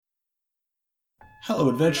Hello,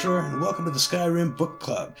 adventurer, and welcome to the Skyrim Book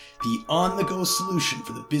Club, the on-the-go solution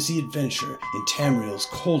for the busy adventure in Tamriel's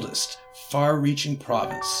coldest, far-reaching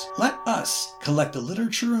province. Let us collect the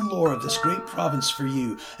literature and lore of this great province for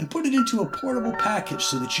you and put it into a portable package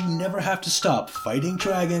so that you never have to stop fighting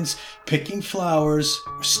dragons, picking flowers,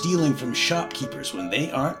 or stealing from shopkeepers when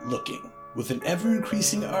they aren't looking. With an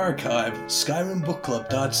ever-increasing archive,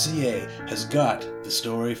 SkyrimBookClub.ca has got the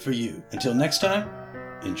story for you. Until next time,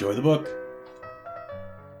 enjoy the book.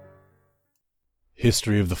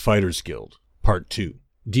 History of the Fighters Guild, Part 2,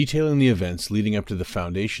 detailing the events leading up to the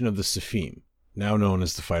foundation of the Sefim, now known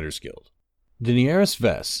as the Fighters Guild. Daenerys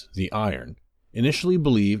Ves, the Iron, initially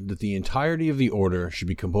believed that the entirety of the Order should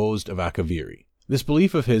be composed of Akaviri. This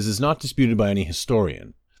belief of his is not disputed by any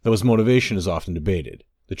historian, though his motivation is often debated.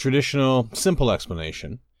 The traditional, simple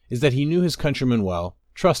explanation is that he knew his countrymen well,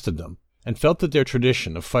 trusted them, and felt that their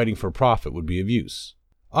tradition of fighting for profit would be of use.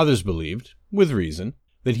 Others believed, with reason,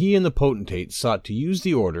 that he and the potentate sought to use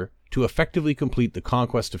the Order to effectively complete the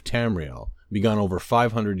conquest of Tamriel, begun over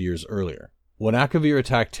 500 years earlier. When Akavir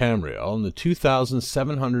attacked Tamriel in the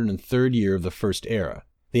 2703rd year of the First Era,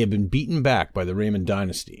 they had been beaten back by the Raymond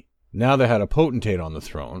dynasty. Now they had a potentate on the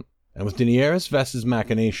throne, and with Daenerys Ves's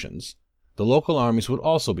machinations, the local armies would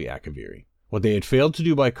also be Akaviri. What they had failed to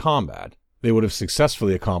do by combat, they would have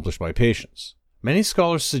successfully accomplished by patience. Many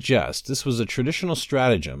scholars suggest this was a traditional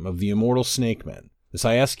stratagem of the immortal snake men, the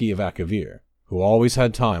Sieski of Akavir, who always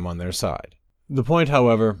had time on their side. The point,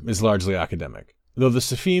 however, is largely academic. Though the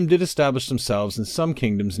Sefim did establish themselves in some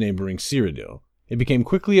kingdoms neighboring Cyrodiil, it became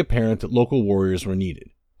quickly apparent that local warriors were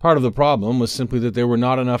needed. Part of the problem was simply that there were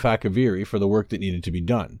not enough Akaviri for the work that needed to be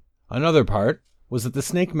done. Another part was that the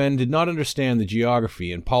snake men did not understand the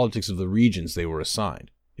geography and politics of the regions they were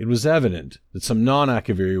assigned. It was evident that some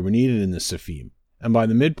non-Akaviri were needed in the Sefim, and by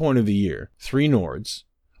the midpoint of the year, 3 Nords,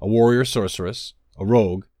 a warrior-sorceress, a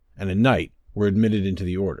rogue, and a knight were admitted into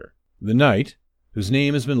the Order. The knight, whose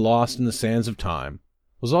name has been lost in the sands of time,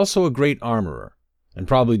 was also a great armorer, and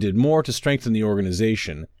probably did more to strengthen the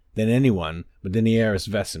organization than anyone but Daenerys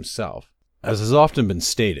Ves himself. As has often been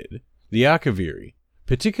stated, the Akaviri,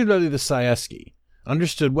 particularly the Sieski,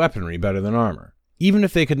 understood weaponry better than armor. Even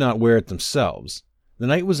if they could not wear it themselves, the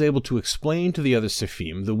knight was able to explain to the other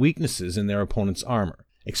Sefim the weaknesses in their opponent's armor,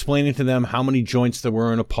 explaining to them how many joints there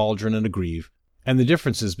were in a pauldron and a greave, and the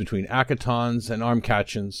differences between akatons and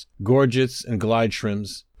armkachans, gorgets and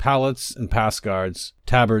glideshrims, pallets and passguards,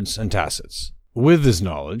 tabards and tassets. With this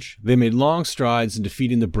knowledge, they made long strides in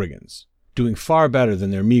defeating the brigands, doing far better than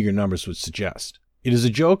their meager numbers would suggest. It is a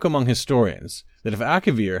joke among historians that if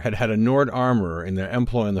Akavir had had a Nord armorer in their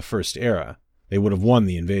employ in the First Era, they would have won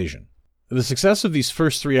the invasion. The success of these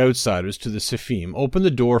first 3 outsiders to the Sefim opened the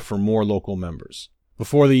door for more local members.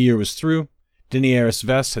 Before the year was through, Daenerys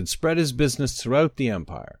Ves had spread his business throughout the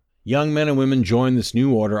Empire. Young men and women joined this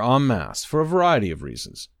new order en masse for a variety of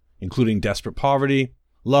reasons, including desperate poverty,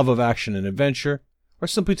 love of action and adventure, or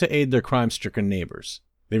simply to aid their crime-stricken neighbors.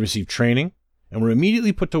 They received training, and were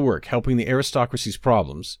immediately put to work helping the aristocracy's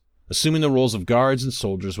problems, assuming the roles of guards and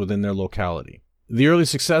soldiers within their locality. The early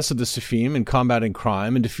success of the Sefim in combating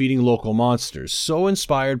crime and defeating local monsters so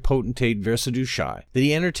inspired potentate Versailles that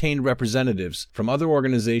he entertained representatives from other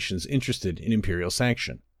organizations interested in imperial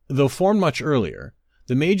sanction. Though formed much earlier,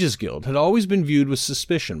 the Mages Guild had always been viewed with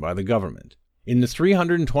suspicion by the government. In the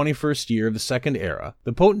 321st year of the Second Era,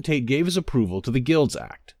 the potentate gave his approval to the Guilds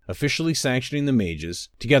Act, officially sanctioning the mages,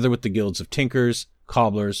 together with the guilds of tinkers,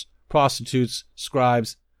 cobblers, prostitutes,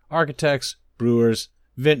 scribes, architects, brewers,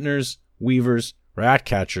 vintners, weavers,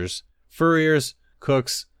 rat-catchers, furriers,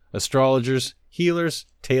 cooks, astrologers, healers,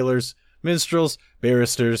 tailors, minstrels,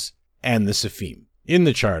 barristers, and the Sefim. In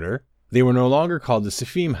the charter, they were no longer called the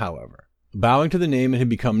Sefim, however. Bowing to the name it had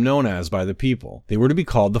become known as by the people, they were to be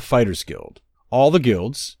called the Fighters Guild. All the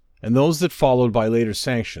guilds, and those that followed by later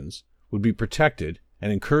sanctions, would be protected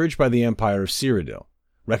and encouraged by the Empire of Cyrodiil,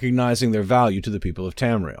 recognizing their value to the people of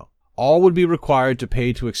Tamriel. All would be required to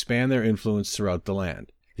pay to expand their influence throughout the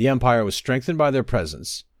land. The Empire was strengthened by their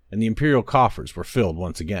presence, and the imperial coffers were filled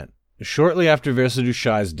once again. Shortly after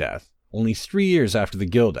Versailles' death, only 3 years after the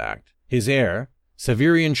Guild Act, his heir,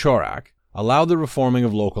 Severian Chorak, allowed the reforming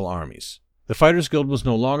of local armies. The Fighters Guild was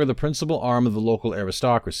no longer the principal arm of the local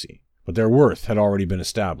aristocracy, but their worth had already been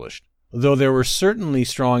established. Though there were certainly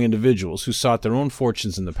strong individuals who sought their own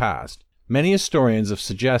fortunes in the past, many historians have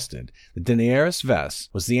suggested that Daenerys Ves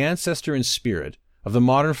was the ancestor in spirit of the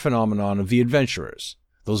modern phenomenon of the adventurers,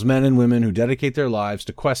 those men and women who dedicate their lives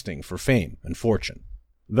to questing for fame and fortune.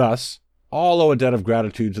 Thus, all owe a debt of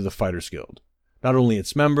gratitude to the Fighters Guild, not only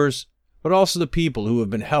its members, but also the people who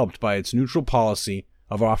have been helped by its neutral policy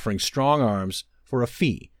of offering strong arms for a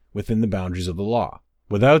fee within the boundaries of the law.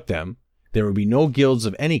 Without them, there would be no guilds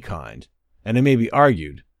of any kind, and it may be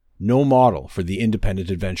argued, no model for the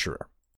independent adventurer.